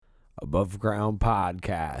Above Ground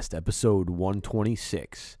Podcast, episode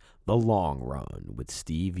 126, The Long Run with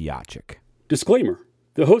Steve Yachik. Disclaimer.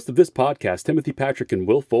 The hosts of this podcast, Timothy Patrick and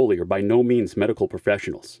Will Foley, are by no means medical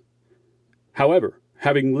professionals. However,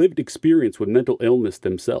 having lived experience with mental illness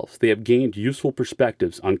themselves, they have gained useful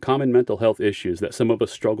perspectives on common mental health issues that some of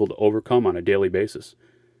us struggle to overcome on a daily basis.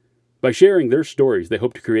 By sharing their stories, they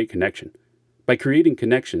hope to create connection. By creating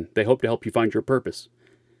connection, they hope to help you find your purpose.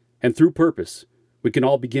 And through purpose, we can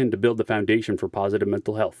all begin to build the foundation for positive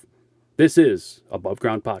mental health. This is Above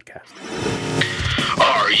Ground Podcast.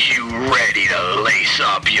 Are you ready to lace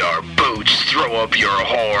up your boots, throw up your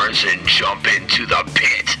horns, and jump into the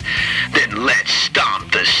pit? Then let's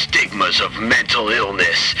stomp the stigmas of mental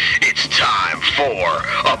illness. It's time for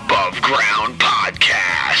Above Ground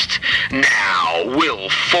Podcast. Now, Will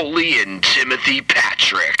Foley and Timothy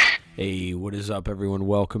Patrick. Hey, what is up, everyone?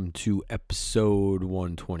 Welcome to episode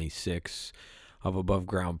 126 of Above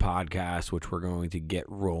Ground Podcast, which we're going to get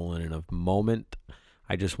rolling in a moment.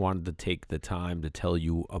 I just wanted to take the time to tell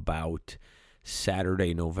you about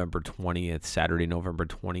Saturday, November 20th. Saturday, November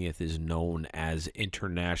 20th is known as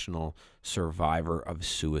International Survivor of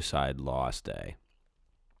Suicide Loss Day.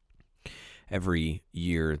 Every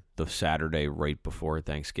year, the Saturday right before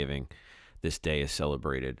Thanksgiving, this day is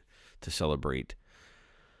celebrated to celebrate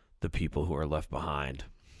the people who are left behind.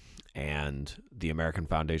 And the American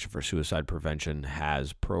Foundation for Suicide Prevention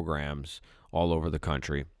has programs all over the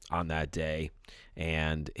country on that day.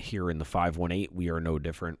 And here in the 518, we are no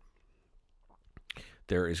different.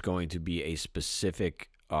 There is going to be a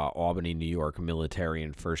specific Albany, New York military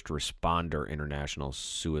and first responder International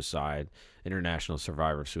Survivor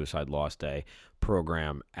of Suicide Loss Day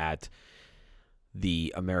program at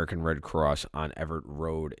the American Red Cross on Everett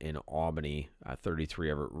Road in Albany,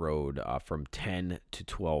 33 Everett Road, from 10 to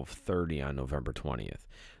 12:30 on November 20th.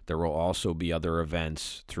 There will also be other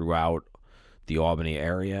events throughout the Albany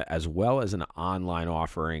area, as well as an online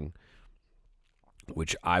offering,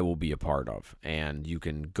 which I will be a part of. And you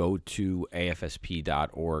can go to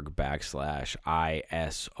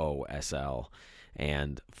afsp.org/ISOSL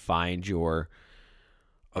and find your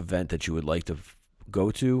event that you would like to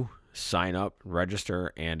go to. Sign up,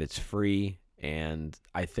 register, and it's free. And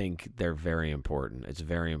I think they're very important. It's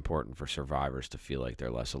very important for survivors to feel like they're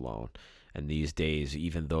less alone. And these days,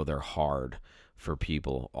 even though they're hard for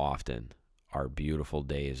people, often are beautiful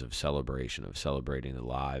days of celebration, of celebrating the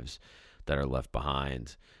lives that are left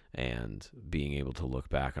behind and being able to look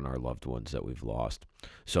back on our loved ones that we've lost.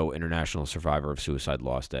 So International Survivor of Suicide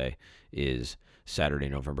Loss Day is Saturday,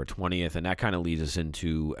 November 20th, and that kind of leads us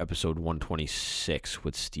into episode 126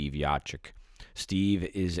 with Steve Yachik. Steve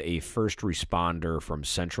is a first responder from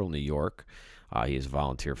Central New York. He is a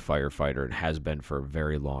volunteer firefighter and has been for a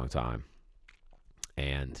very long time.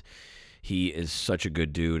 And he is such a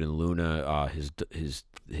good dude, and Luna, his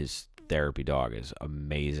therapy dog, is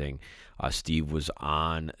amazing. Steve was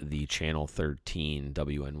on the Channel 13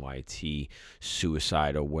 WNYT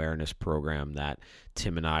suicide awareness program that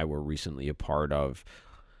Tim and I were recently a part of,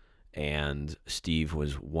 and Steve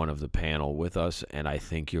was one of the panel with us, and I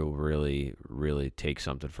think you'll really, really take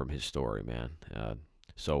something from his story, man.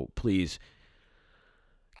 So please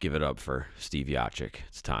give it up for Steve Yachik.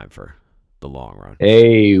 It's time for The Long Run.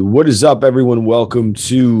 Hey, what is up, everyone? Welcome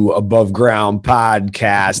to Above Ground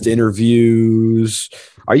Podcast interviews.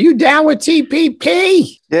 Are you down with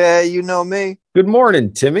TPP? Yeah, you know me. Good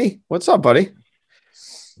morning, Timmy. What's up, buddy?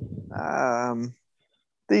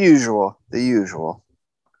 The usual.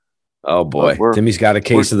 Oh boy, Timmy's got a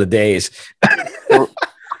case of the days.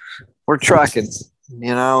 we're trucking.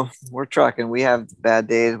 We're trucking. We have bad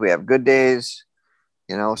days. We have good days.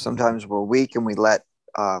 Sometimes we're weak and we let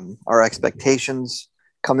our expectations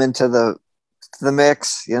come into the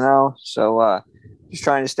mix. So just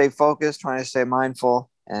trying to stay focused, trying to stay mindful.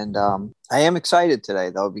 And I am excited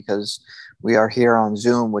today, though, because we are here on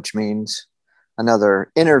Zoom, which means another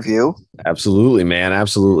interview. Absolutely, man.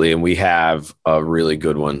 Absolutely. And we have a really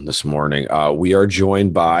good one this morning. We are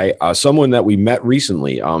joined by someone that we met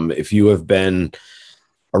recently. If you have been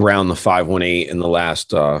around the 518 in the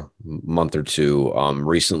last month or two,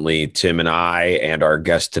 recently, Tim and I and our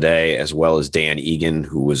guest today, as well as Dan Egan,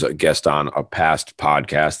 who was a guest on a past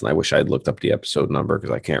podcast. And I wish I'd looked up the episode number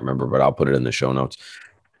because I can't remember, but I'll put it in the show notes.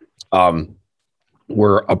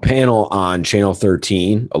 We're a panel on Channel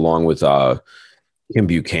 13, along with Kim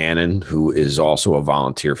Buchanan, who is also a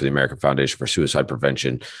volunteer for the American Foundation for Suicide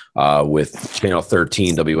Prevention, with Channel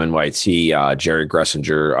 13 WNYT. Jerry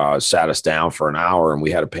Gressinger sat us down for an hour, and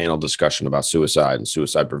we had a panel discussion about suicide and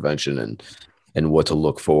suicide prevention and what to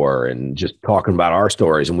look for, and just talking about our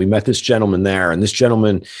stories. And we met this gentleman there, and this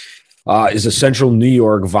gentleman Is a Central New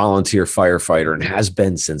York volunteer firefighter and has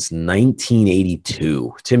been since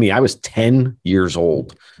 1982. Timmy, I was 10 years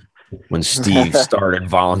old when Steve started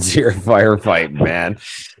volunteer firefighting, man.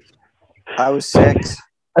 I was 6.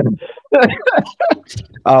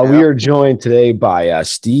 We are joined today by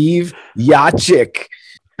Steve Yachik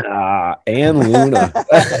and Luna.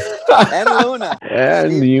 And Luna.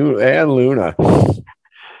 and Luna.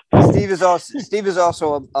 Steve is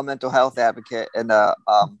also a mental health advocate and a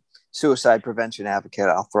suicide prevention advocate.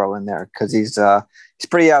 I'll throw in there because he's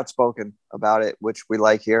pretty outspoken about it, which we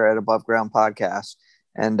like here at Above Ground Podcast.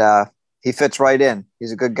 And he fits right in.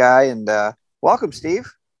 He's a good guy. And welcome, Steve.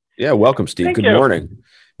 Yeah, welcome, Steve. Thank Good you. morning.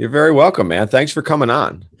 You're very welcome, man. Thanks for coming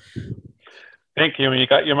on. Thank you. You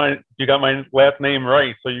got my last name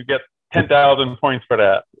right, so you get 10,000 points for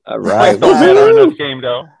that. All right. Don't matter in this game,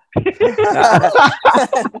 though.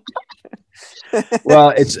 Well,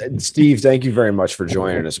 it's Steve. Thank you very much for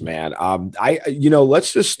joining us, man.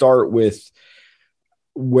 Let's just start with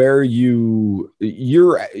where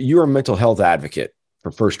you're a mental health advocate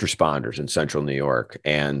for first responders in Central New York,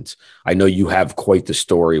 and I know you have quite the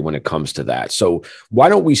story when it comes to that. So why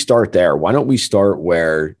don't we start there? Why don't we start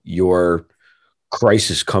where your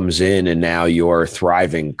crisis comes in and now your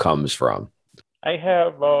thriving comes from? I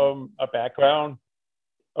have a background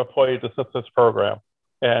of employee assistance program.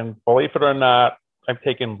 And believe it or not, I've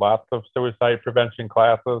taken lots of suicide prevention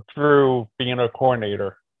classes through being a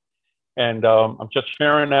coordinator. And I'm just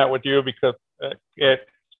sharing that with you because it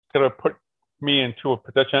could have put me into a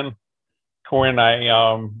position when I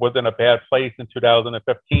was in a bad place in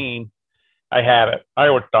 2015. I had it.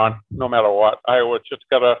 I was done no matter what. I was just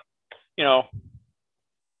going to,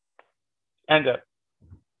 end it.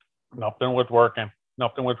 Nothing was working.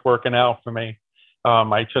 Nothing was working out for me.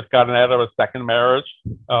 I just got out of a second marriage.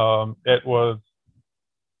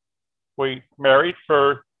 We married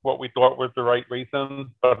for what we thought was the right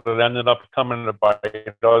reason, but it ended up coming to bite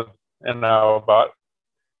us in our butt.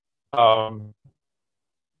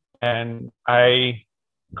 And I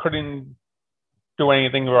couldn't do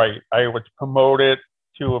anything right. I was promoted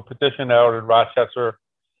to a position out in Rochester,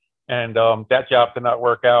 and that job did not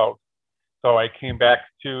work out. So I came back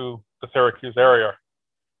to the Syracuse area.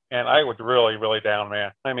 And I was really, really down,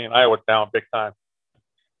 man. I mean, I was down big time.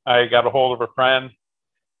 I got a hold of a friend,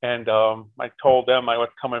 and I told them I was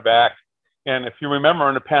coming back. And if you remember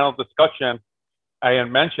in the panel discussion, I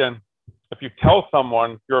had mentioned if you tell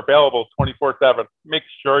someone you're available 24/7, make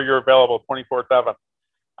sure you're available 24/7.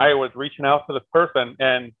 I was reaching out to this person,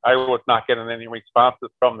 and I was not getting any responses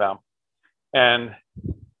from them. And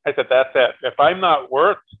I said, that's it. If I'm not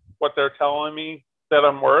worth what they're telling me that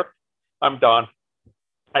I'm worth, I'm done.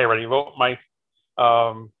 I already wrote my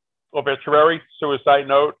obituary, suicide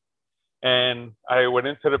note, and I went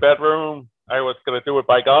into the bedroom. I was going to do it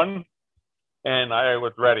by gun, and I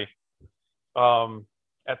was ready.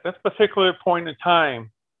 At this particular point in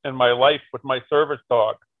time in my life with my service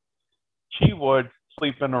dog, she would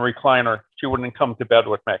sleep in a recliner. She wouldn't come to bed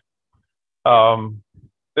with me.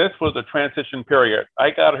 This was a transition period.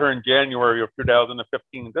 I got her in January of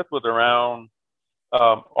 2015. This was around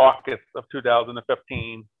August of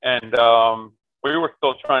 2015, and we were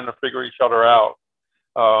still trying to figure each other out.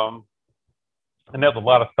 And there's a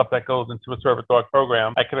lot of stuff that goes into a service dog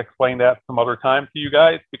program. I could explain that some other time to you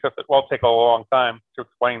guys because it will take a long time to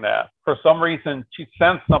explain that. For some reason, she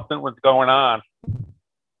sensed something was going on,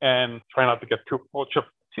 and try not to get too well.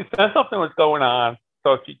 She sensed something was going on,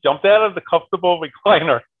 so she jumped out of the comfortable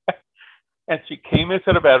recliner, and she came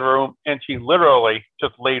into the bedroom, and she literally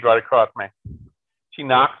just laid right across me. She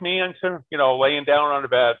knocked me into, laying down on the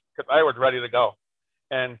bed because I was ready to go.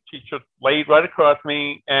 And she just laid right across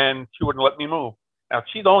me, and she wouldn't let me move. Now,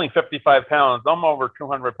 she's only 55 pounds. I'm over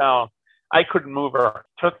 200 pounds. I couldn't move her.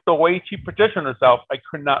 Just the way she positioned herself, I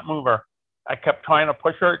could not move her. I kept trying to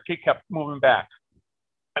push her. She kept moving back.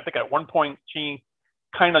 I think at one point, she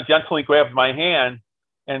kind of gently grabbed my hand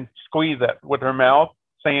and squeezed it with her mouth,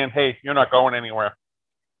 saying, hey, you're not going anywhere.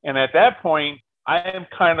 And at that point, I am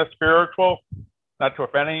kind of spiritual, not to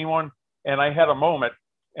offend anyone. And I had a moment,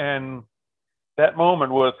 and that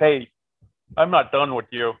moment was, hey, I'm not done with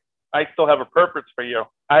you. I still have a purpose for you.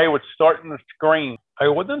 I was starting to scream. I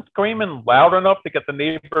wasn't screaming loud enough to get the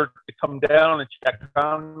neighbor to come down and check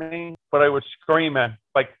on me, but I was screaming,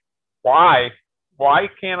 like, why? Why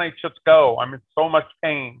can't I just go? I'm in so much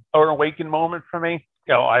pain. An awakened moment for me.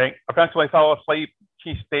 I eventually fell asleep.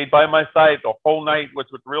 She stayed by my side the whole night, which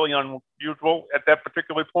was really unusual at that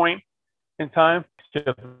particular point in time.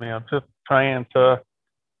 I'm just trying to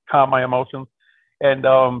calm my emotions. And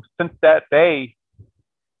since that day,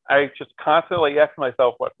 I just constantly ask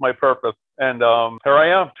myself, what's my purpose? And here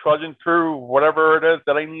I am, trudging through whatever it is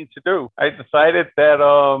that I need to do. I decided that,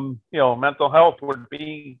 mental health would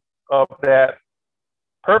be of that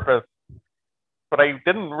purpose, but I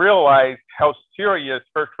didn't realize how serious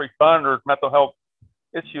first responders' mental health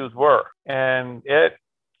issues were. And it's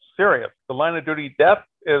serious. The line of duty death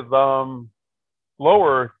is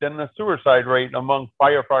lower than the suicide rate among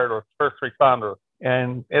firefighters, first responders.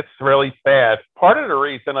 And it's really sad. Part of the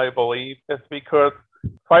reason, I believe, is because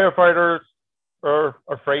firefighters are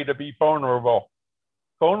afraid to be vulnerable.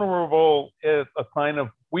 Vulnerable is a sign of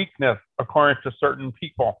weakness, according to certain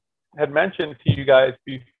people. I had mentioned to you guys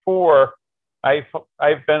before, I've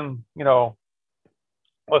been,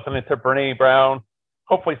 listening to Brene Brown.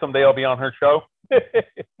 Hopefully someday I'll be on her show.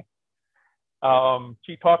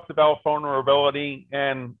 She talks about vulnerability,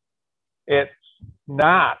 and it's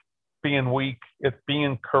not being weak. It's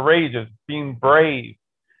being courageous, being brave.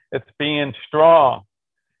 It's being strong.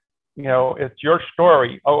 It's your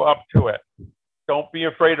story. Own up to it. Don't be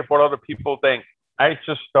afraid of what other people think. I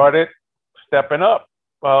just started stepping up.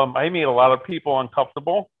 I made a lot of people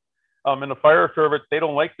uncomfortable. In the fire service, they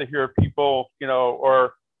don't like to hear people,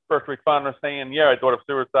 or first responders saying, yeah, I thought of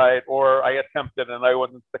suicide, or I attempted and I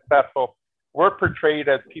wasn't successful. We're portrayed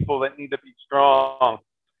as people that need to be strong.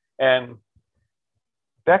 And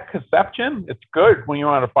that conception, it's good when you're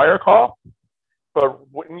on a fire call, but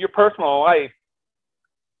in your personal life,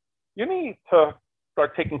 you need to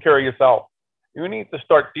start taking care of yourself. You need to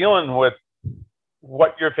start dealing with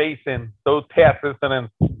what you're facing, those past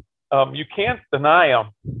incidents. You can't deny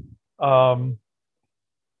them.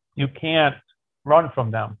 You can't run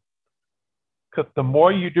from them. Because the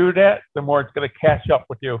more you do that, the more it's going to catch up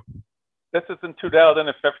with you. This is in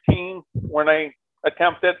 2015 when I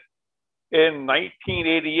attempted. In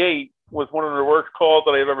 1988 was one of the worst calls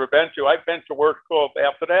that I've ever been to. I've been to worse calls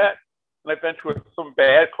after that, and I've been to some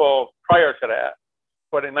bad calls prior to that.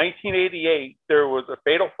 But in 1988, there was a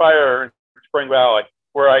fatal fire in Spring Valley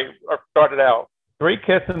where I started out. 3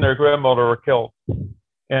 kids and their grandmother were killed.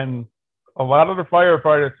 And a lot of the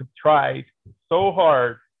firefighters have tried so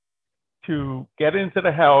hard to get into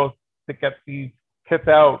the house to get these kids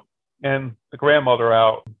out and the grandmother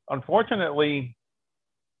out. Unfortunately,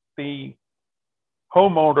 the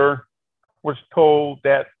homeowner was told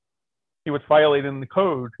that he was violating the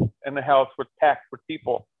code and the house was packed with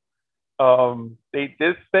people. They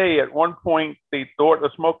did say at one point they thought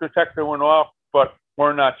the smoke detector went off, but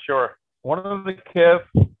we're not sure. One of the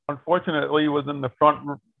kids, unfortunately, was in the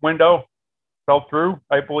front window, fell through,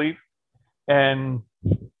 I believe, and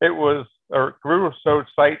it was a gruesome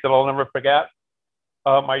sight that I'll never forget.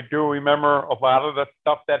 I do remember a lot of the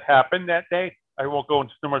stuff that happened that day. I won't go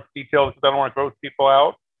into too much detail because I don't want to gross people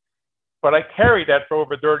out. But I carried that for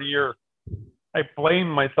over 30 years. I blame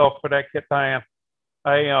myself for that kid dying.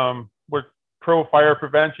 I was pro fire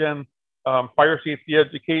prevention, fire safety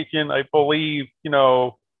education. I believe,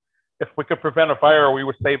 if we could prevent a fire, we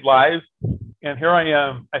would save lives. And here I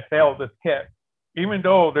am. I failed this kid, even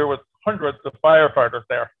though there was hundreds of firefighters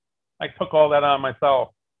there. I took all that on myself.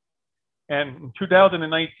 And in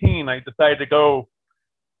 2019, I decided to go.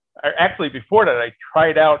 Actually, before that, I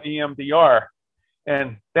tried out EMDR,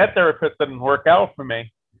 and that therapist didn't work out for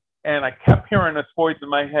me. And I kept hearing this voice in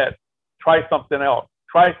my head, try something else,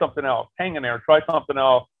 hang in there, try something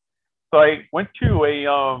else. So I went to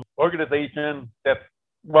a organization that's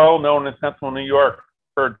well known in Central New York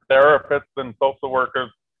for therapists and social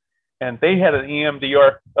workers. And they had an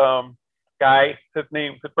EMDR guy, his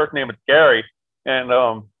first name is Gary.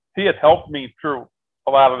 And he had helped me through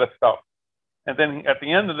a lot of this stuff. And then at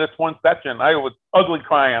the end of this one session, I was ugly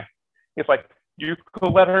crying. He's like, you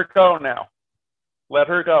could let her go now. Let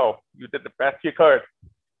her go. You did the best you could.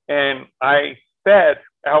 And I said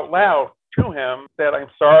out loud to him that I'm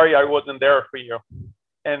sorry I wasn't there for you.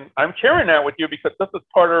 And I'm sharing that with you because this is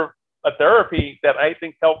part of a therapy that I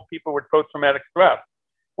think helps people with post-traumatic stress,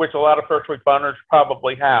 which a lot of first responders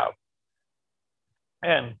probably have.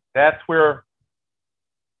 And that's where,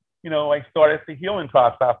 I started the healing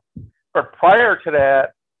process. But prior to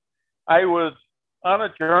that, I was on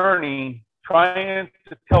a journey trying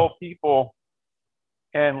to tell people,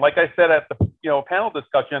 and like I said at the panel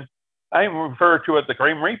discussion, I'm referred to as the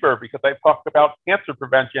Grim Reaper because I've talked about cancer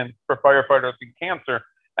prevention for firefighters and cancer.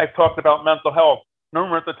 I've talked about mental health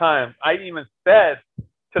numerous of times. I even said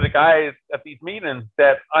to the guys at these meetings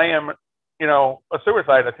that I am, a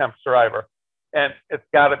suicide attempt survivor, and it's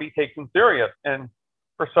got to be taken serious. And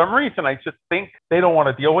for some reason, I just think they don't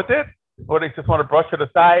want to deal with it, or they just want to brush it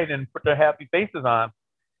aside and put their happy faces on.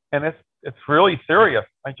 And it's really serious.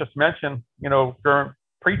 I just mentioned, during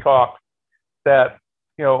pre-talk that,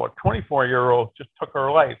 a 24-year-old just took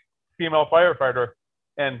her life, female firefighter.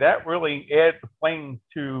 And that really adds the flame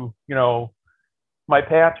to, my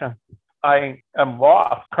passion. I am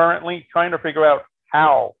lost currently trying to figure out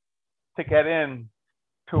how to get in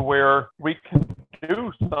to where we can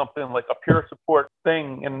do something like a peer support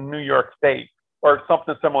thing in New York State or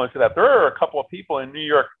something similar to that. There are a couple of people in New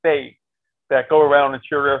York State that go around and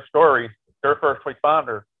share their stories. They're first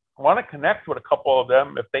responders. I want to connect with a couple of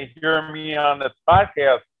them. If they hear me on this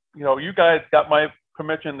podcast, you guys got my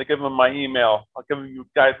permission to give them my email. I'll give you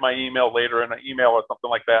guys my email later in an email or something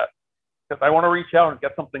like that. Because I want to reach out and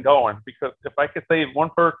get something going. Because if I could save one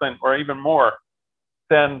person or even more,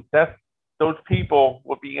 then those people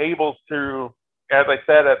will be able to, as I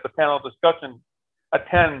said at the panel discussion,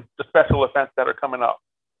 attend the special events that are coming up.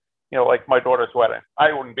 Like my daughter's wedding.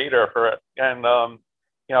 I wouldn't be there for it. And,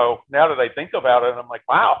 now that I think about it, I'm like,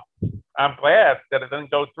 wow, I'm glad that it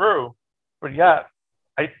didn't go through. But yeah,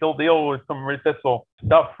 I still deal with some residual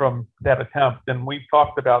stuff from that attempt. And we've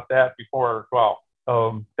talked about that before as well.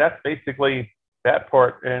 That's basically that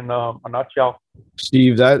part in a nutshell.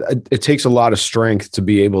 Steve, that it takes a lot of strength to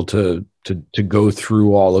be able to go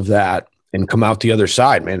through all of that and come out the other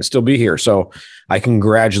side, man, and still be here. So I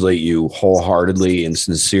congratulate you wholeheartedly and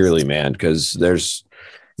sincerely, man, because there's,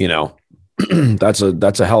 that's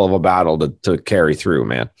a hell of a battle to carry through,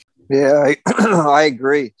 man. Yeah, I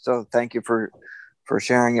agree. So thank you for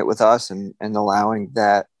sharing it with us and allowing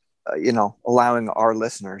that, allowing our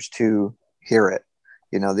listeners to hear it.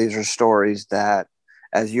 These are stories that,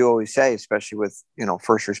 as you always say, especially with,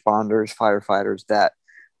 first responders, firefighters that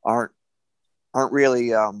aren't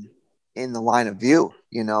really in the line of view.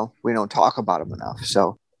 We don't talk about them enough.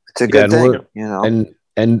 So it's a good thing,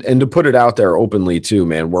 And to put it out there openly too,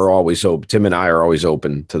 man, we're always open. Tim and I are always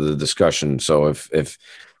open to the discussion. So if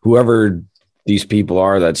whoever these people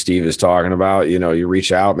are that Steve is talking about, you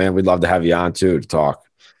reach out, man, we'd love to have you on too, to talk.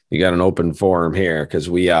 You got an open forum here. Cause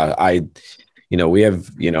we all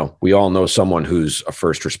know someone who's a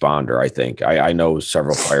first responder. I think I know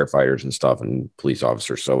several firefighters and stuff and police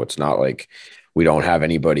officers. So it's not like we don't have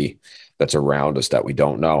anybody that's around us that we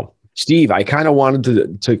don't know. Steve, I kind of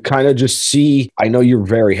wanted to kind of just see, I know you're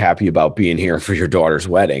very happy about being here for your daughter's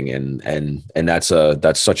wedding and that's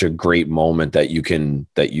such a great moment that you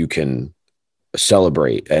can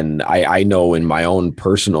celebrate. And I know in my own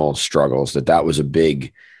personal struggles that was a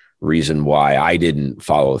big reason why I didn't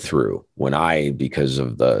follow through because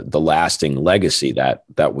of the lasting legacy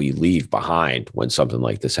that we leave behind when something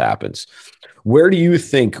like this happens. What do you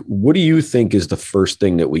think is the first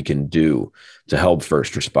thing that we can do to help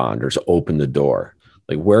first responders open the door?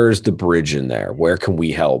 Like, where's the bridge in there? Where can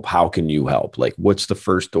we help? How can you help? Like, what's the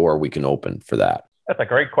first door we can open for that? That's a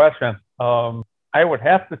great question. I would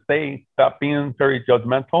have to say stop being very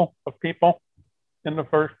judgmental of people as a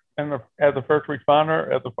first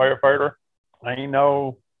responder, as a firefighter. I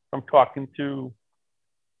know from talking to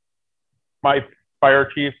my fire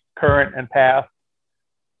chiefs, current and past,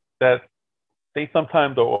 that they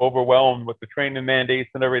sometimes are overwhelmed with the training mandates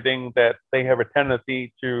and everything, that they have a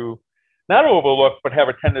tendency to not overlook, but have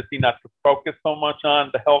a tendency not to focus so much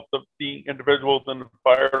on the health of the individuals in the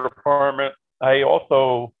fire department. I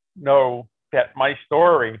also know that my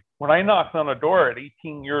story, when I knocked on a door at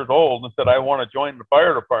 18 years old and said, I want to join the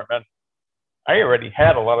fire department, I already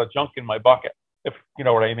had a lot of junk in my bucket, if you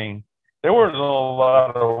know what I mean. There was a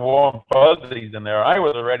lot of warm fuzzies in there. I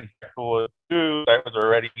was already sexually abused. I was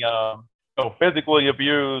already physically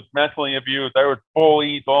abused, mentally abused. I was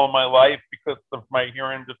bullied all my life because of my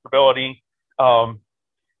hearing disability. And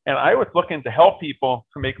I was looking to help people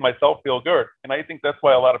to make myself feel good. And I think that's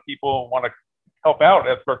why a lot of people want to help out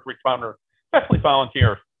as first responders, especially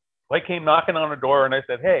volunteers. I came knocking on the door and I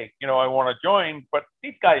said, hey, I want to join. But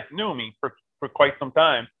these guys knew me for quite some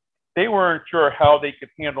time. They weren't sure how they could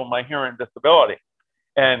handle my hearing disability.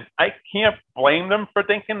 And I can't blame them for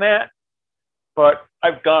thinking that. But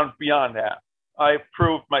I've gone beyond that. I've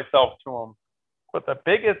proved myself to them. But the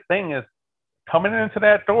biggest thing is coming into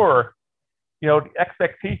that door, the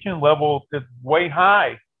expectation level is way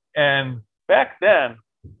high. And back then,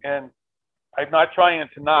 and I'm not trying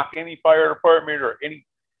to knock any fire department or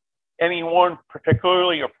anyone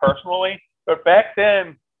particularly or personally, but back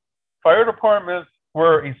then, fire departments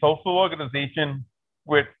were a social organization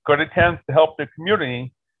with good intents to help the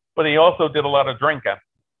community, but they also did a lot of drinking.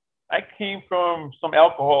 I came from some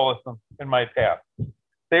alcoholism in my past.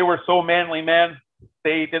 They were so manly men.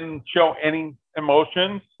 They didn't show any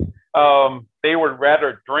emotions. They would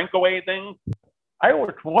rather drink away things. I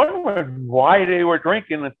was wondering why they were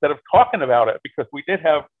drinking instead of talking about it, because we did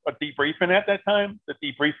have a debriefing at that time. The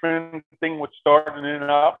debriefing thing, which started in and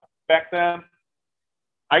up back then.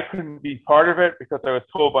 I couldn't be part of it because I was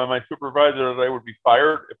told by my supervisor that I would be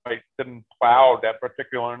fired if I didn't plow that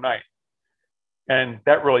particular night. And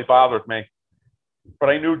that really bothered me. But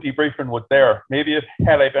I knew debriefing was there. Maybe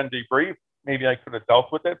had I been debriefed, maybe I could have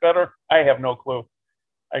dealt with it better. I have no clue.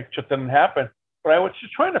 It just didn't happen. But I was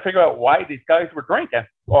just trying to figure out why these guys were drinking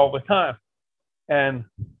all the time. And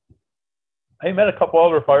I met a couple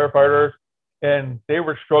other firefighters, and they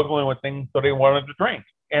were struggling with things, so they wanted to drink.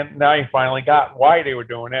 And now I finally got why they were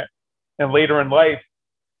doing it. And later in life,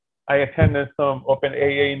 I attended some open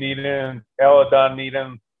AA meetings, Al-Anon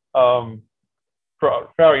meetings, for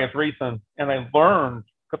various reasons. And I learned,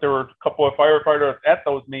 because there were a couple of firefighters at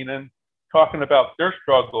those meetings talking about their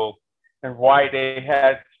struggles and why they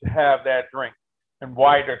had to have that drink and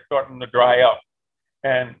why they're starting to dry up.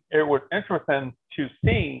 And it was interesting to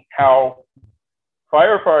see how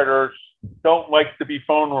firefighters don't like to be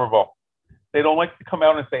vulnerable. They don't like to come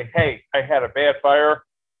out and say, hey, I had a bad fire.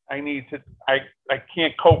 I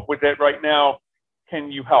can't cope with it right now.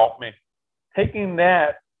 Can you help me? Taking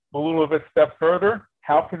that a little bit step further,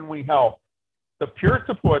 how can we help? The peer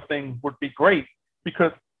support thing would be great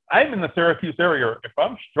because I'm in the Syracuse area. If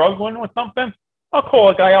I'm struggling with something, I'll call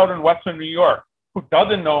a guy out in Western New York who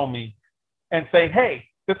doesn't know me and say, hey,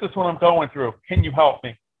 this is what I'm going through. Can you help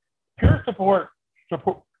me? Peer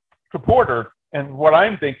supporters, and what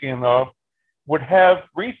I'm thinking of, would have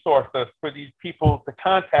resources for these people to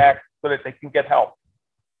contact so that they can get help.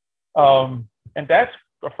 And that's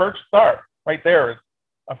the first start right there. Is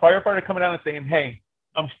a firefighter coming down and saying, hey,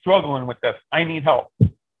 I'm struggling with this. I need help.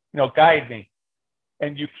 Guide me.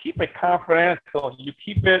 And you keep it confidential. You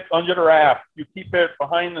keep it under the wrap. You keep it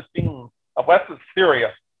behind the scenes, unless it's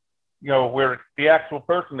serious, where the actual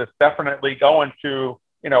person is definitely going to,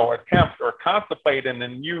 attempt or contemplate, and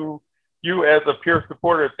then you as a peer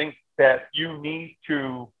supporter think that you need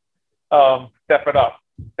to step it up.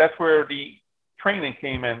 That's where the training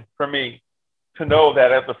came in for me, to know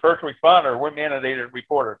that as a first responder, we're mandated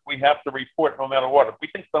reporters. We have to report no matter what. If we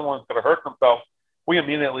think someone's going to hurt themselves, we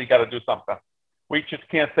immediately got to do something. We just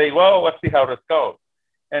can't say, well, let's see how this goes.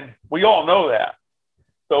 And we all know that.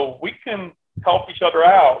 So we can help each other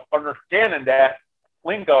out, understanding that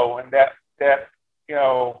lingo and that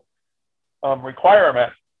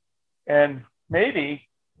requirement, and maybe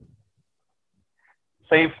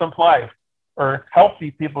save some lives or help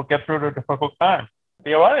these people get through their difficult time.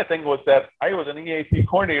 The other thing was that I was an EAP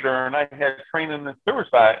coordinator and I had training in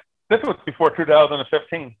suicide. This was before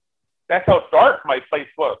 2015. That's how dark my place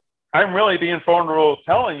was. I'm really being vulnerable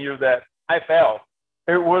telling you that I failed.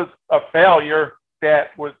 It was a failure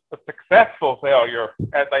that was a successful failure,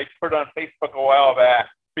 as I put on Facebook a while back,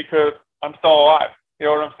 because I'm still alive. You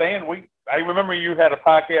know what I'm saying? I remember you had a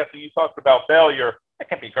podcast and you talked about failure. It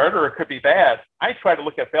can be good or it could be bad. I try to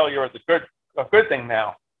look at failure as a good thing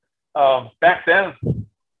now. Back then,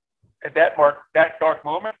 at that dark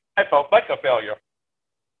moment, I felt like a failure.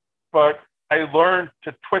 But I learned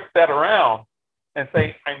to twist that around and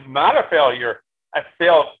say, I'm not a failure. I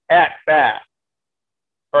failed at that,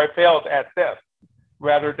 or I failed at this,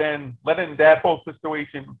 rather than letting that whole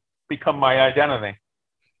situation become my identity.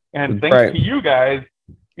 And thanks to you guys,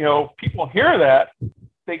 people hear that,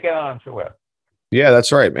 they get onto it. Yeah,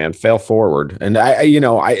 that's right, man. Fail forward. And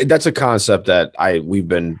I that's a concept that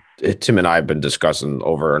Tim and I have been discussing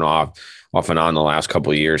over and off and on the last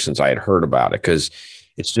couple of years since I had heard about it, because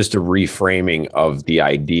it's just a reframing of the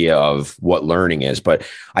idea of what learning is. But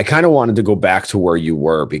I kind of wanted to go back to where you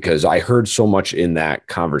were, because I heard so much in that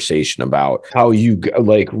conversation about how you,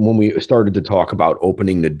 like when we started to talk about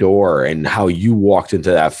opening the door and how you walked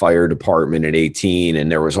into that fire department at 18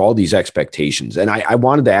 and there was all these expectations. And I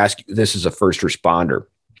wanted to ask you this as a first responder,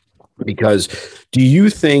 because do you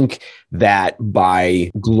think that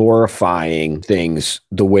by glorifying things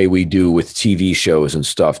the way we do with TV shows and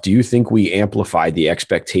stuff, do you think we amplify the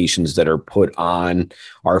expectations that are put on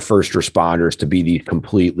our first responders to be these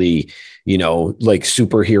completely, like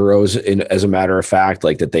superheroes, as a matter of fact,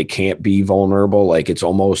 like that they can't be vulnerable? Like it's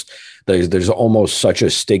almost, there's almost such a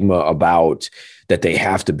stigma about that they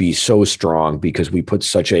have to be so strong because we put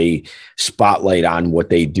such a spotlight on what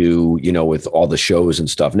they do, with all the shows and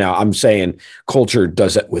stuff. Now, I'm saying culture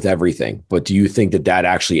does it with everything, but do you think that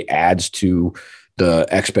actually adds to the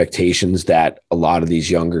expectations that a lot of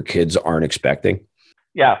these younger kids aren't expecting?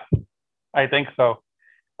 Yeah, I think so.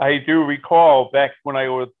 I do recall back when I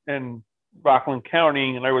was in Rockland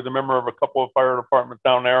County and I was a member of a couple of fire departments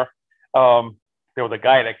down there. There was a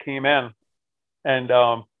guy that came in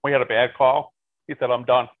and we had a bad call. He said, I'm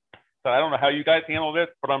done. I said, I don't know how you guys handle this,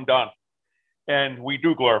 but I'm done. And we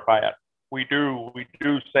do glorify it. We do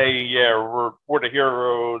say, yeah, we're the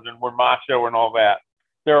heroes and we're macho and all that.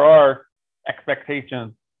 there are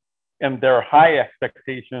expectations, and there are high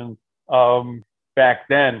expectations back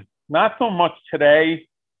then. Not so much today.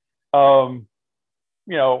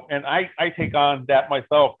 And I take on that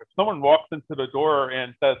myself. If someone walks into the door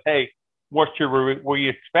and says, "Hey, what should we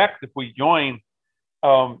expect if we join?"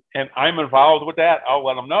 And I'm involved with that, I'll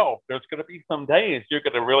let them know. There's going to be some days you're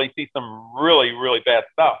going to really see some really, really bad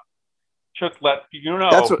stuff. Just let you know.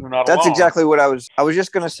 That's exactly what I was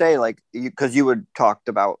just going to say, like, because you had talked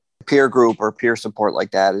about peer group or peer support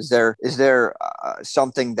like that. Is there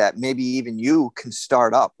something that maybe even you can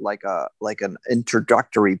start up, like an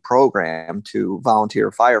introductory program to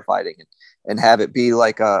volunteer firefighting, and have it be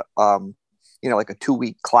like a like a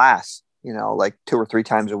 2-week class, like 2 or 3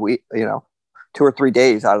 times a week, 2 or 3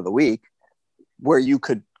 days out of the week, where you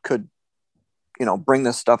could bring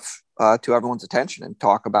this stuff to everyone's attention and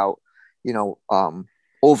talk about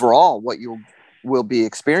overall what you will be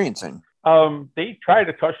experiencing. They try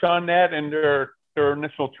to touch on that in their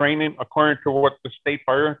initial training, according to what the state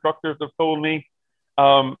fire instructors have told me.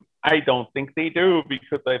 I don't think they do,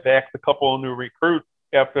 because I've asked a couple of new recruits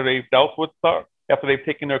after they've dealt with stuff, after they've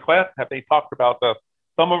taken their class, have they talked about this?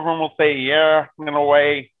 Some of them will say, yeah, in a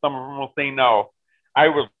way. Some of them will say no. I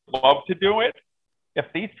would love to do it. If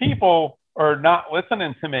these people are not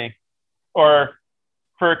listening to me, or,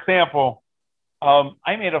 for example,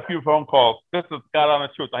 I made a few phone calls. This is God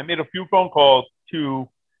honest truth. I made a few phone calls to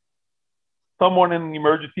someone in the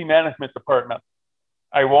emergency management department.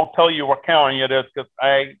 I won't tell you what county it is, because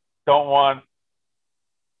I don't want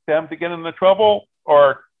them to get into trouble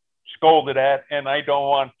or scolded at, and I don't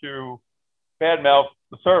want to badmouth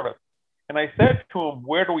the service. And I said to him,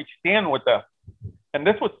 where do we stand with this? And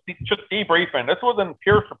this was just debriefing. This wasn't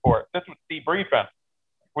peer support. This was debriefing.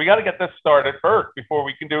 We got to get this started first before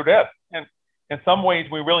we can do this. And in some ways,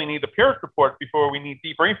 we really need the peer support before we need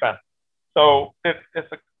debriefing. So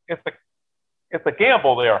it's a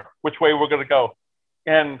gamble there, which way we're going to go.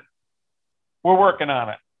 And we're working on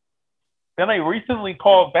it. Then I recently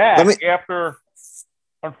called back after,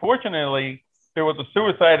 unfortunately, there was a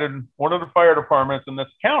suicide in one of the fire departments in this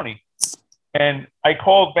county. And I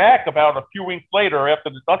called back about a few weeks later after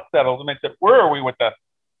the dust settled, and I said, where are we with this?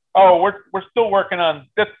 Oh, we're still working on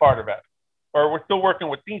this part of it. Or we're still working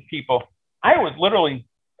with these people. I was literally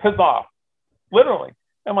pissed off. Literally.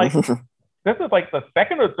 I'm like, this is like the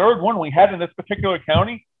second or third one we had in this particular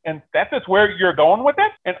county, and that's just where you're going with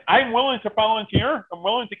it? And I'm willing to volunteer. I'm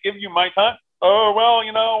willing to give you my time. Oh, well,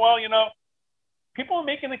 people are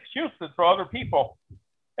making excuses for other people.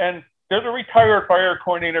 And there's a retired fire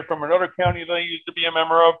coordinator from another county that I used to be a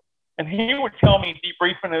member of, and he would tell me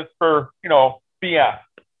debriefing is for, BS.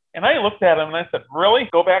 And I looked at him and I said, really?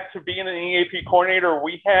 Go back to being an EAP coordinator?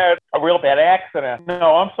 We had a real bad accident.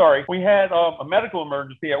 No, I'm sorry. We had a medical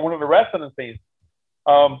emergency at one of the residencies.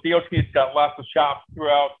 DOT's got lots of shops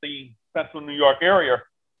throughout the central New York area.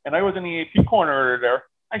 And I was an EAP coordinator there.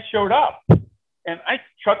 I showed up. And I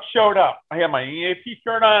just showed up. I had my EAP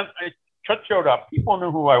shirt on. I just showed up. People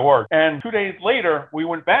knew who I was. And 2 days later, we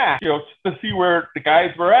went back, to see where the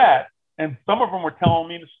guys were at. And some of them were telling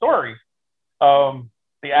me the stories.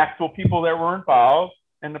 The actual people that were involved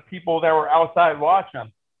and the people that were outside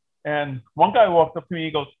watching. And one guy walked up to me,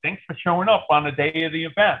 he goes, thanks for showing up on the day of the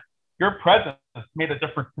event. Your presence made a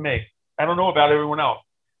difference to me. I don't know about everyone else.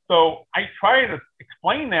 So I try to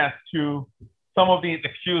explain that to some of these,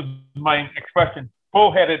 excuse my expression,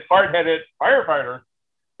 bullheaded, hard-headed firefighters,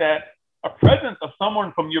 that a presence of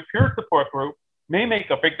someone from your peer support group may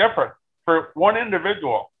make a big difference for one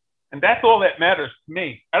individual. And that's all that matters to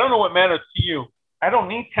me. I don't know what matters to you. I don't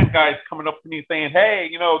need 10 guys coming up to me saying, hey,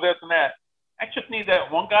 this and that. I just need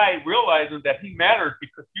that one guy realizing that he matters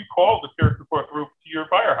because you called the peer support group to your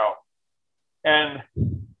firehouse. And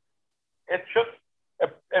it's just,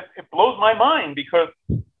 it blows my mind, because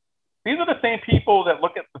these are the same people that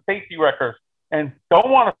look at the safety records and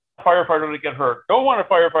don't want a firefighter to get hurt, don't want a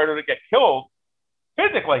firefighter to get killed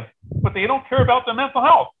physically, but they don't care about the mental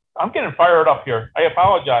health. I'm getting fired up here. I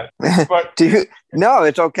apologize. But No,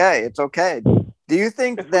 it's okay. It's okay. Do you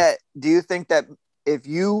think that if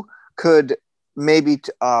you could maybe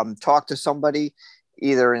talk to somebody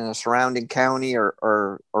either in a surrounding county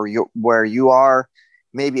or where you are,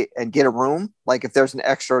 maybe, and get a room, like if there's an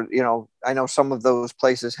extra, I know some of those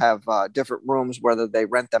places have different rooms, whether they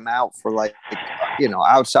rent them out for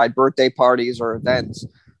outside birthday parties or events.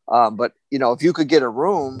 But if you could get a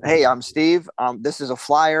room, hey, I'm Steve. This is a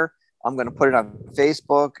flyer. I'm going to put it on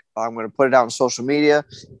Facebook. I'm going to put it out on social media,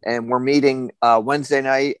 and we're meeting Wednesday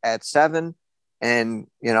night at 7. And,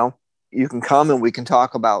 you can come and we can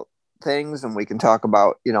talk about things, and we can talk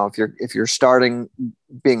about, if you're starting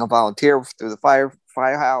being a volunteer through the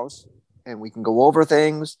firehouse, and we can go over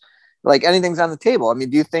things. Like anything's on the table. I mean,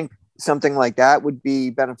 do you think something like that would be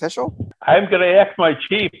beneficial? I'm going to ask my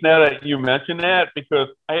chief now that you mentioned that, because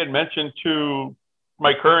I had mentioned to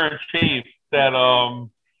my current chief that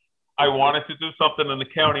I wanted to do something in the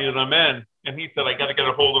county that I'm in. And he said, I got to get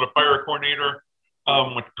a hold of the fire coordinator.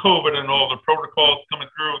 With COVID and all the protocols coming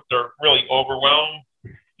through, they're really overwhelmed.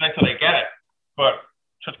 And I said, I get it, but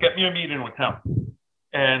just get me a meeting with him.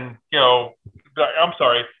 And, I'm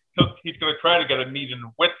sorry, he's going to try to get a meeting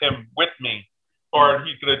with him, with me, or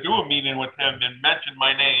he's going to do a meeting with him and mention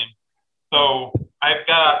my name. So I've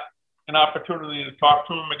got an opportunity to talk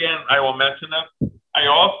to him again. I will mention this. I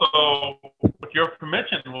also, with your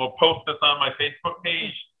permission, will post this on my Facebook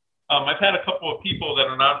page. I've had a couple of people that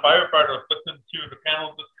are not firefighters listen to the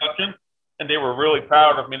panel discussion, and they were really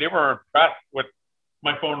proud of me. They were impressed with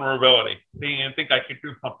my vulnerability. They didn't think I could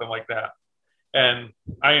do something like that. And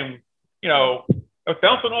I am, I was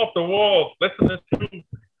bouncing off the walls, listening to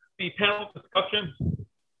the panel discussions,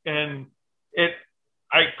 and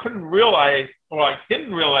I didn't realize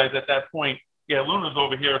at that point, Luna's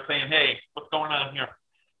over here saying, hey, what's going on here?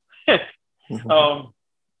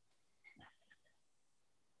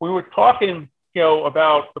 We were talking,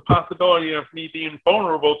 about the possibility of me being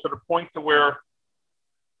vulnerable to the point to where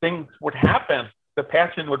things would happen. The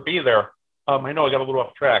passion would be there. I know I got a little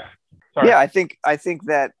off track. Sorry. Yeah, I think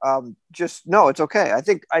that no, it's okay. I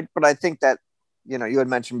think that, you had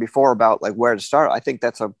mentioned before about like where to start. I think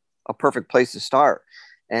that's a perfect place to start.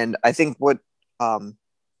 And I think what, I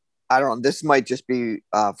don't know, this might just be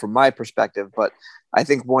from my perspective, but I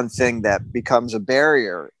think one thing that becomes a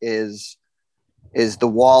barrier is the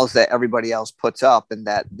walls that everybody else puts up, and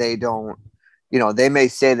that they don't, they may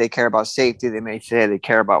say they care about safety. They may say they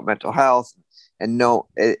care about mental health, and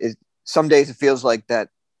some days it feels like that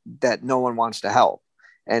no one wants to help.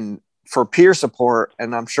 And for peer support,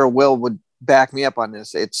 and I'm sure Will would back me up on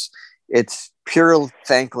this, it's pure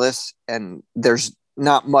thankless, and there's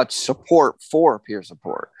not much support for peer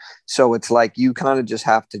support. So it's like, you kind of just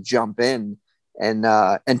have to jump in and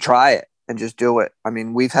try it. And just do it. I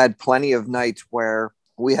mean, we've had plenty of nights where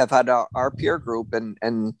we have had our peer group and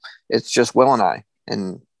it's just Will and I,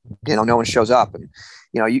 and, no one shows up, and,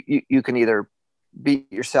 you can either beat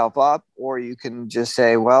yourself up, or you can just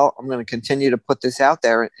say, well, I'm going to continue to put this out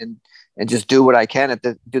there and just do what I can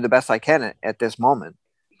do the best I can at this moment,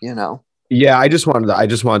 Yeah, I just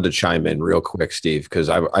wanted to chime in real quick, Steve, because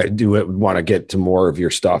I do want to get to more of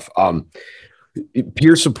your stuff.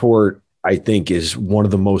 Peer support, I think, is one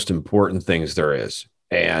of the most important things there is.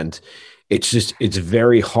 And it's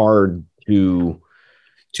very hard to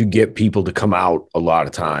get people to come out a lot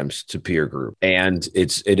of times to peer group. And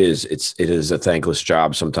it is a thankless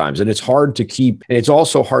job sometimes. And it's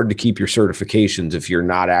also hard to keep your certifications if you're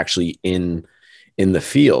not actually in the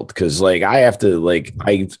field. Cause like I have to, like,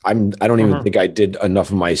 I don't even think I did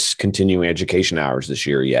enough of my continuing education hours this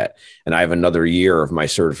year yet. And I have another year of my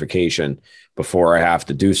certification before I have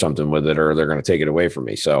to do something with it, or they're going to take it away from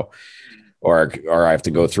me. So, or I have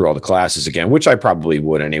to go through all the classes again, which I probably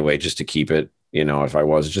would anyway, just to keep it, if I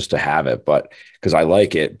was, just to have it, but because I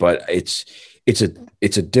like it. But it's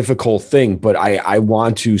a difficult thing, but I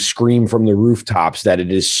want to scream from the rooftops that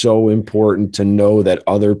it is so important to know that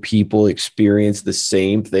other people experience the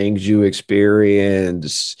same things you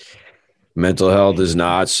experience. Mental health is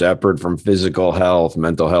not separate from physical health.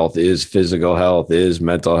 Mental health is physical health is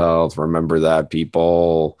mental health. Remember that,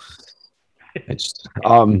 people.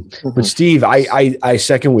 But Steve, I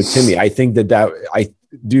second with Timmy. I think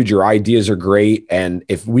dude, your ideas are great. And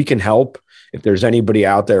if we can help, if there's anybody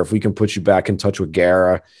out there, if we can put you back in touch with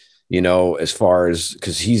Gara, as far as,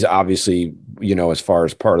 because he's obviously, as far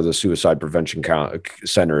as part of the Suicide Prevention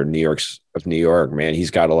Center in New York, man,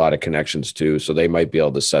 he's got a lot of connections too. So they might be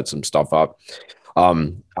able to set some stuff up.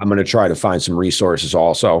 I'm going to try to find some resources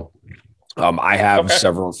also. I have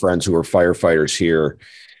several friends who are firefighters here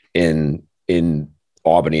in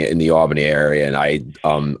Albany, in the Albany area. And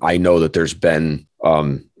I know that there's been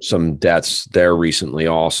some deaths there recently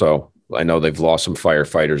also. I know they've lost some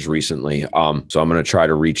firefighters recently. So I'm going to try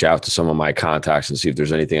to reach out to some of my contacts and see if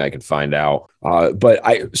there's anything I can find out. But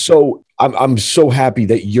I'm so happy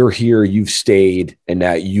that you're here, you've stayed, and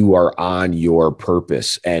that you are on your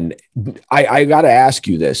purpose. And I got to ask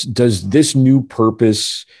you this: does this new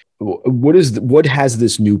purpose, what has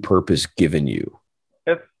this new purpose given you?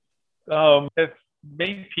 It's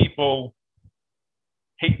made people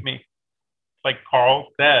hate me. Like Carl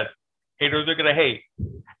said, haters are going to hate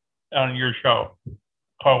on your show,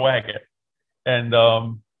 Carl Waggett. And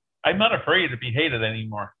I'm not afraid to be hated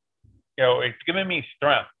anymore. It's given me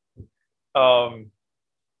strength.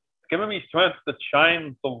 given me strength to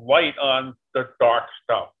shine the light on the dark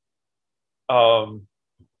stuff.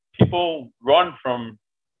 People run from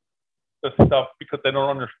the stuff because they don't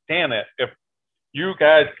understand it. If you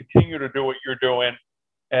guys continue to do what you're doing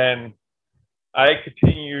and I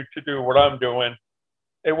continue to do what I'm doing,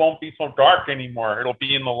 it won't be so dark anymore. It'll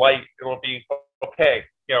be in the light. It'll be okay.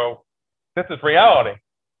 This is reality.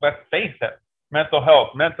 Let's face it. Mental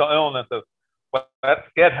health, mental illnesses. Let's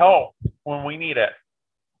get help when we need it.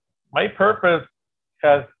 My purpose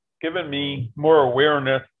has given me more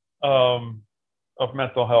awareness of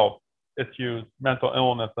mental health issues, mental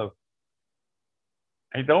illnesses.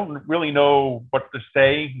 I don't really know what to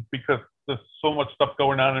say because there's so much stuff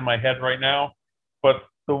going on in my head right now. But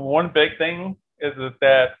the one big thing is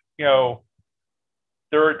that,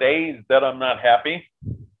 there are days that I'm not happy.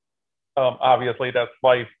 Obviously, that's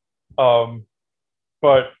life.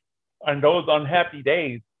 But on those unhappy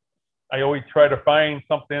days, I always try to find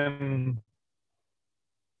something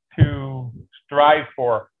to strive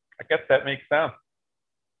for. I guess that makes sense.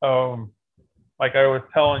 Like I was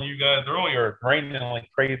telling you guys earlier, it's raining like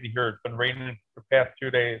crazy here. It's been raining for the past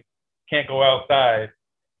 2 days. Can't go outside.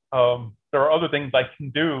 There are other things I can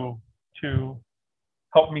do to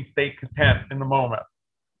help me stay content in the moment.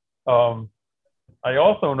 I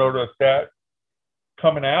also noticed that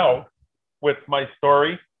coming out with my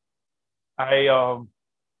story, I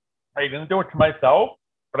didn't do it to myself,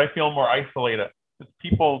 but I feel more isolated. Because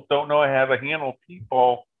people don't know how to handle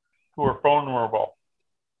people who are vulnerable.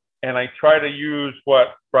 And I try to use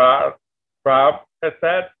what Rob has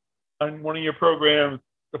said on one of your programs,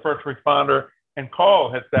 the first responder, and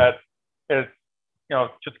Carl has said, is,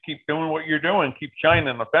 just keep doing what you're doing, keep shining.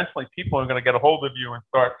 Eventually people are going to get a hold of you and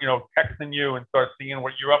start, texting you and start seeing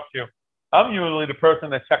what you're up to. I'm usually the person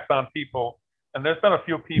that checks on people. And there's been a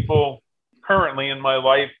few people currently in my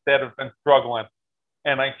life that have been struggling.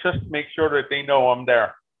 And I just make sure that they know I'm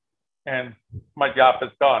there. And my job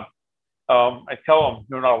is done. I tell them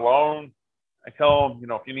you're not alone. I tell them,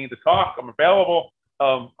 if you need to talk, I'm available.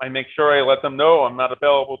 I make sure I let them know I'm not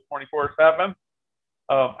available 24/7.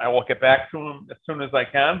 I will get back to them as soon as I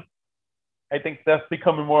can. I think that's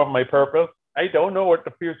becoming more of my purpose. I don't know what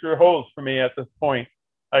the future holds for me at this point.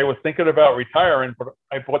 I was thinking about retiring, but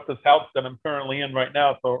I bought this house that I'm currently in right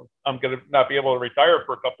now, so I'm going to not be able to retire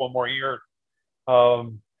for a couple more years.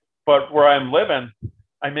 But where I'm living,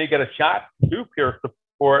 I may get a shot to do peer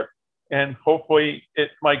support, and hopefully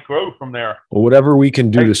it might grow from there. Well, whatever we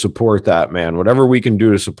can do to support that, man, whatever we can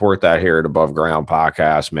do to support that here at Above Ground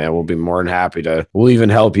Podcast, man, we'll be more than happy to. We'll even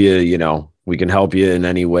help you, we can help you in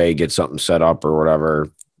any way, get something set up or whatever,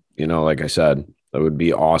 like I said, that would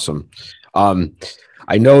be awesome.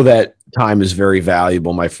 I know that time is very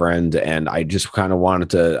valuable, my friend, and I just kind of wanted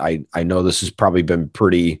to, I know this has probably been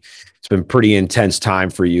it's been pretty intense time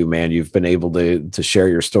for you, man. You've been able to share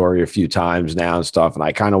your story a few times now and stuff. And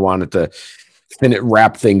I kind of wanted to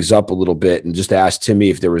wrap things up a little bit and just ask Timmy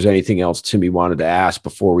if there was anything else Timmy wanted to ask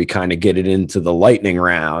before we kind of get it into the lightning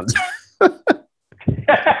round.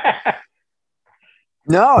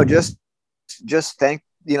 No, just thank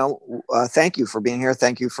you for being here.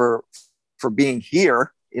 Thank you for being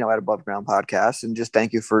here, at Above Ground Podcast, and just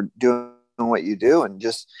thank you for doing what you do. And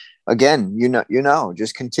just, again,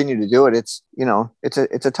 just continue to do it. It's,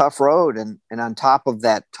 it's a tough road. And on top of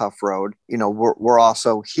that tough road, we're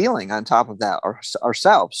also healing on top of that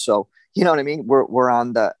ourselves. So, you know what I mean? We're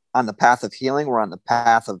on the path of healing. We're on the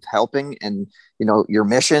path of helping, and, your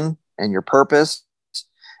mission and your purpose.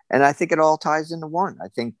 And I think it all ties into one. I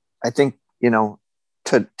think,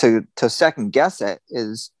 to second guess it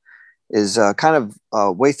is kind of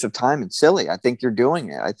a waste of time and silly. I think you're doing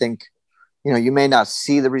it. I think, you may not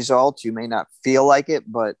see the results, you may not feel like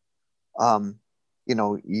it, but,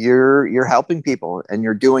 you're helping people, and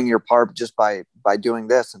you're doing your part just by doing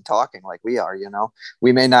this and talking like we are.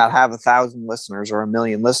 We may not have 1,000 listeners or 1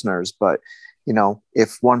 million listeners, but,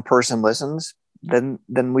 if one person listens, then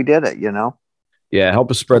we did it, Yeah,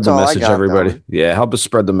 help us spread the message, everybody. Going. Yeah, help us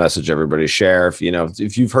spread the message, everybody. Share if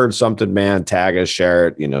you've heard something, man, tag us, share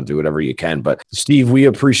it, do whatever you can. But Steve, we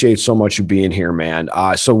appreciate so much you being here, man.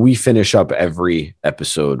 So we finish up every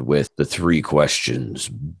episode with the 3 questions.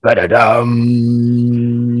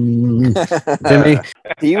 Timmy?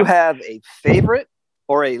 Do you have a favorite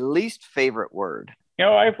or a least favorite word?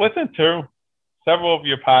 I've listened to several of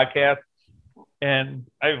your podcasts, and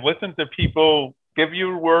I've listened to people give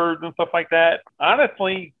you words and stuff like that.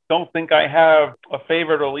 Honestly, don't think I have a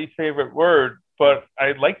favorite or least favorite word, but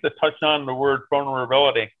I'd like to touch on the word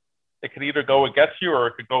vulnerability. It could either go against you or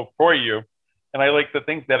it could go for you. And I like to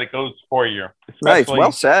think that it goes for you. Nice,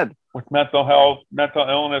 well said. With mental health, mental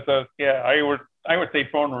illness, I would I would say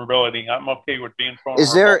vulnerability. I'm okay with being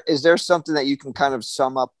vulnerable. Is there something that you can kind of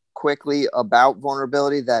sum up quickly about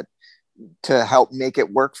vulnerability that to help make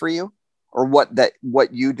it work for you, or what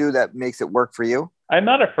you do that makes it work for you? I'm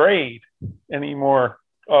not afraid anymore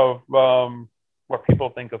of what people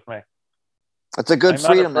think of me. That's a good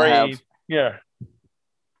freedom to have. Yeah.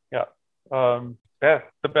 That's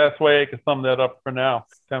the best way I can sum that up for now,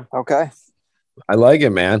 Tim. Okay. I like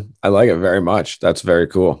it, man. I like it very much. That's very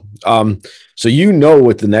cool. So you know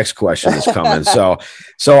what the next question is coming. So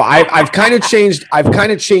I've kind of changed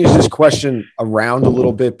this question around a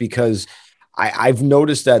little bit because I've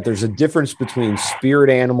noticed that there's a difference between spirit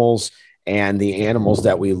animals and the animals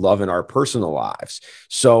that we love in our personal lives.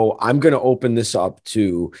 So I'm going to open this up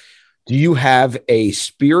to, do you have a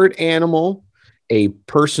spirit animal, a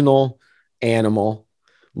personal animal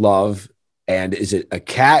love, and is it a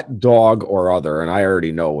cat, dog, or other? And I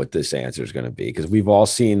already know what this answer is going to be because we've all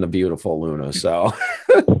seen the beautiful Luna. So,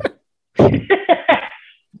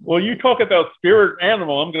 well, you talk about spirit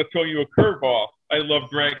animal. I'm going to throw you a curveball. I love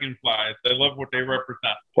dragonflies. I love what they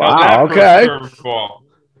represent. Wow. Okay.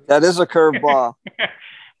 That is a curveball.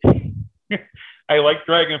 I like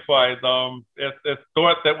dragonflies. It's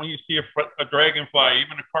thought that when you see a dragonfly,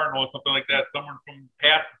 even a cardinal or something like that, someone from the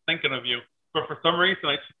past is thinking of you. But for some reason,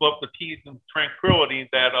 I just love the peace and tranquility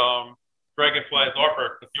that dragonflies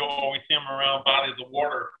offer. Because you always see them around bodies of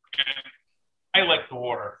water. And I like the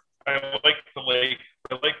water. I like the lake.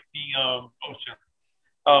 I like the ocean.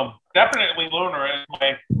 Definitely Luna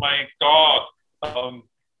is my dog.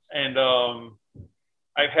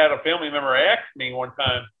 I've had a family member ask me one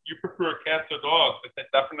time, "You prefer cats or dogs?" I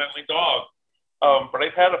said, "Definitely dogs." But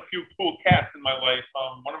I've had a few cool cats in my life.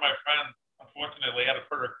 One of my friends, unfortunately, had to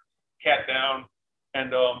put her cat down,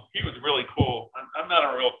 and he was really cool. I'm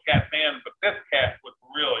not a real cat fan, but this cat was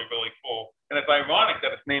really, really cool. And it's ironic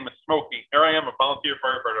that its name is Smokey. Here I am, a volunteer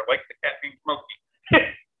firefighter, like the cat named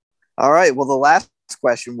Smokey. All right. Well, the last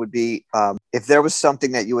question would be, if there was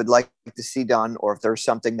something that you would like to see done, or if there's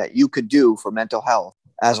something that you could do for mental health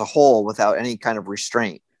as a whole without any kind of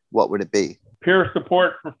restraint, what would it be? Peer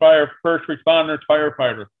support for first responders,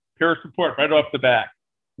 firefighters. Peer support right off the bat.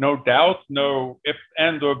 No doubts, no ifs,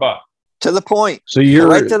 ands, or buts. To the point. So you're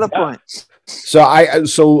right to the point. So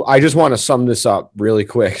I just want to sum this up really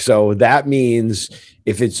quick. So that means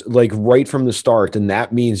if it's like right from the start, then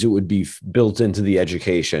that means it would be built into the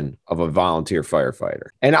education of a volunteer firefighter.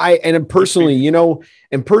 And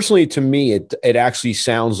personally to me, it actually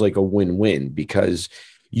sounds like a win-win because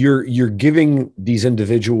you're giving these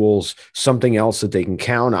individuals something else that they can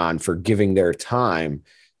count on for giving their time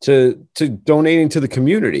to donating to the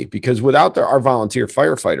community, because without our volunteer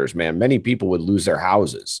firefighters, man, many people would lose their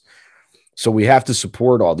houses. So we have to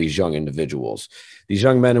support all these young individuals, these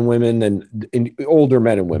young men and women and older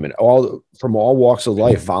men and women, all from all walks of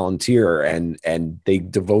life, volunteer and they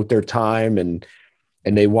devote their time and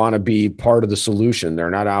they want to be part of the solution. They're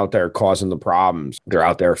not out there causing the problems. They're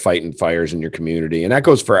out there fighting fires in your community. And that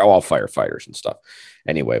goes for all firefighters and stuff.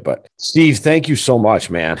 Anyway, but Steve, thank you so much,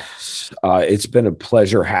 man. It's been a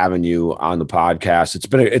pleasure having you on the podcast.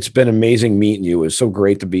 It's been amazing meeting you. It was so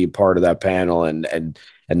great to be part of that panel and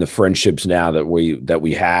the friendships now that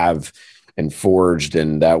we have and forged,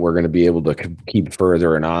 and that we're going to be able to keep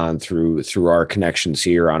further and on through our connections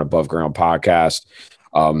here on Above Ground Podcast.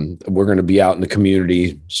 We're going to be out in the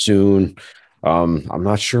community soon. I'm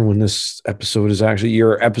not sure when this episode is actually.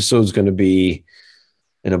 Your episode's going to be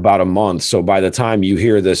in about a month. So by the time you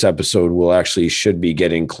hear this episode, we'll should be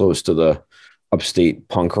getting close to the upstate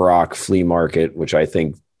punk rock flea market, which I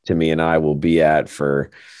think Timmy and I will be at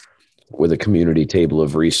with a community table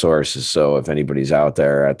of resources. So if anybody's out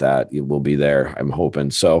there at that, we'll be there, I'm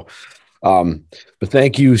hoping. So, but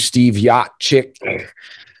thank you, Steve Yacht Chick.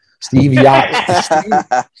 Steve Yacht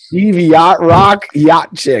Rock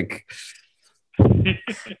Yacht Chick.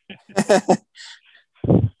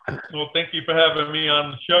 Well, thank you for having me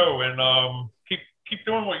on the show, and keep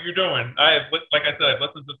doing what you're doing. Like I said, I've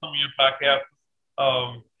listened to some of your podcasts,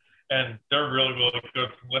 and they're really, really good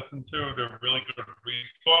to listen to. They're really good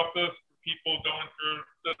resources for people going through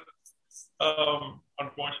this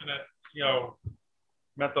unfortunate,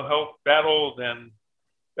 mental health battles and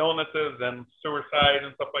illnesses and suicide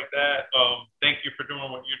and stuff like that. Thank you for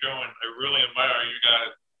doing what you're doing. I really admire you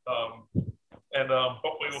guys, and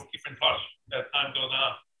hopefully we'll keep in touch as time goes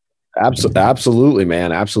on. Absolutely,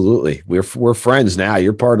 man. Absolutely. We're friends now.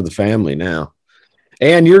 You're part of the family now.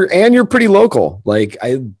 And you're pretty local.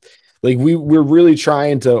 We're really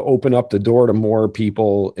trying to open up the door to more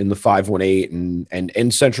people in the 518 and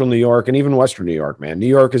in central New York and even Western New York, man. New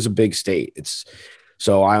York is a big state. It's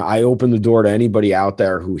So I open the door to anybody out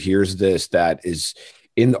there who hears this that is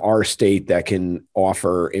in our state that can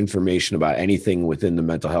offer information about anything within the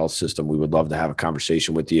mental health system. We would love to have a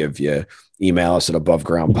conversation with you if you email us at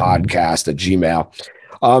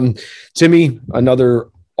abovegroundpodcast@gmail.com. Timmy, another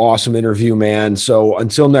awesome interview, man. So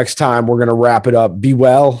until next time, we're going to wrap it up. Be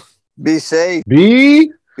well. Be safe.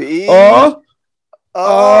 Be above.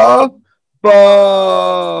 Oh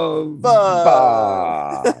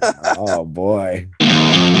boy.